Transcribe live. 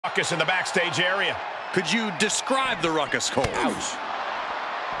ruckus in the backstage area. Could you describe the ruckus, Cole? Ouch.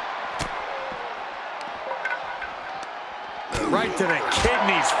 Right to the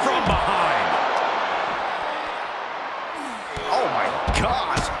kidneys from behind. Oh my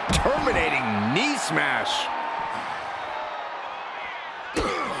gosh, terminating knee smash.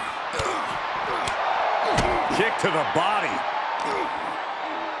 Kick to the body.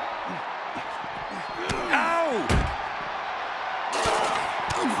 Ow!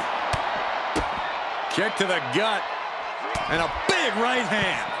 Kick to the gut. And a big right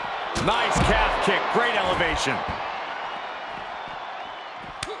hand. Nice calf kick, great elevation.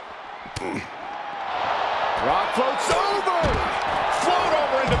 Rock floats over. Float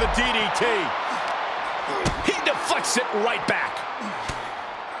over into the DDT. He deflects it right back.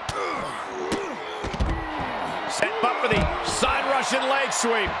 Set up for the side Russian leg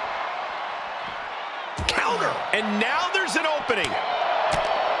sweep. Counter. And now there's an opening.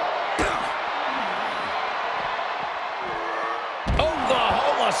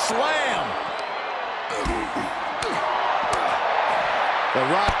 Oklahoma slam. The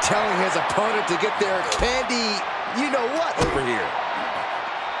Rock telling his opponent to get their candy, you know what, over here.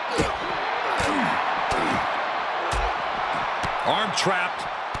 Arm trapped.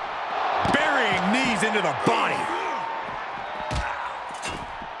 Burying knees into the body.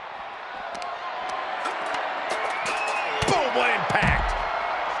 Boom, what impact.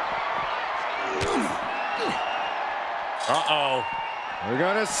 Uh-oh. We're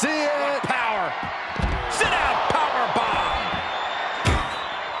gonna see it. Power. Sit down, power bomb.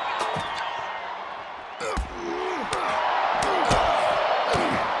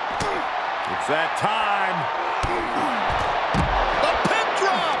 It's that time. The pin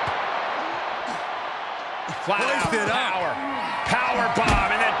drop. Flat Placed out it up. power. Power bomb,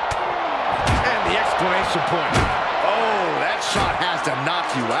 and then And the exclamation point. Oh, that shot has to knock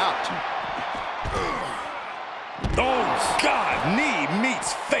you out. Oh, God, knee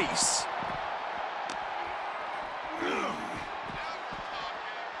meets face.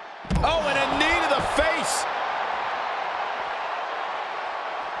 oh, and a knee to the face.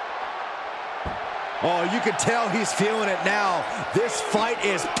 Oh, you can tell he's feeling it now. This fight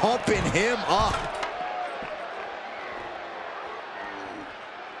is pumping him up.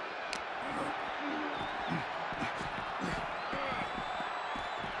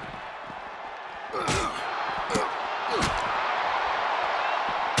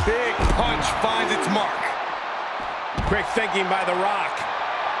 Big punch finds its mark. Quick thinking by The Rock.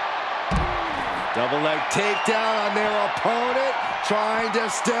 Double leg takedown on their opponent. Trying to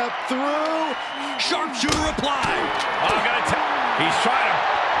step through. Sharpshooter applied. I'm gonna tell. He's trying to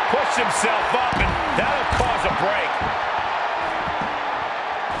push himself up, and that'll cause a break.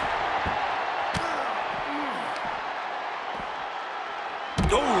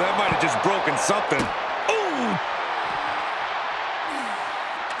 Oh, that might have just broken something. Oh!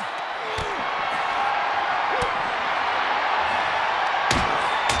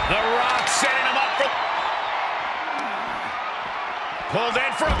 The Rock setting him up for... Pulled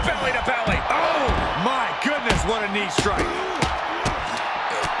in for a belly-to-belly. Oh, my goodness, what a knee strike.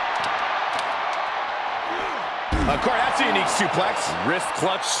 Corey, that's a unique suplex. Wrist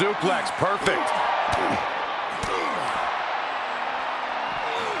clutch suplex, perfect.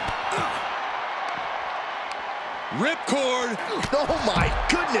 Ripcord. Oh my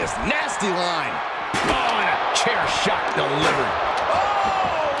goodness, nasty line. Oh, and a chair shot delivered.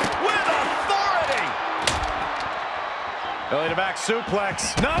 Oh, with authority. Belly to back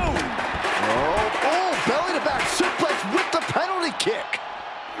suplex. No. Oh, belly to back suplex with the penalty kick.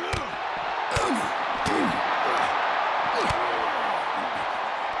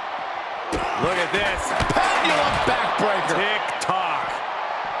 Look at this. Pendulum backbreaker. Tick-tock.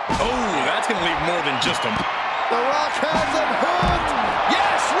 Oh, that's going to leave more than just a... The Rock has him hooked.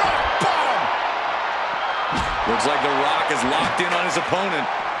 Yes, rock bottom. Looks like The Rock is locked in on his opponent.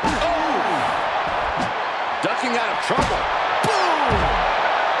 Oh. Ducking out of trouble. Boom.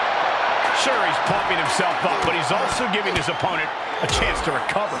 Sure, he's pumping himself up, but he's also giving his opponent a chance to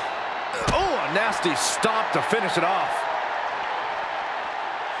recover. Oh, a nasty stop to finish it off.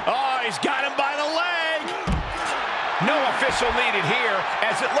 Oh, he's got him by the leg. No official needed here,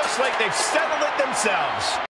 as it looks like they've settled it themselves.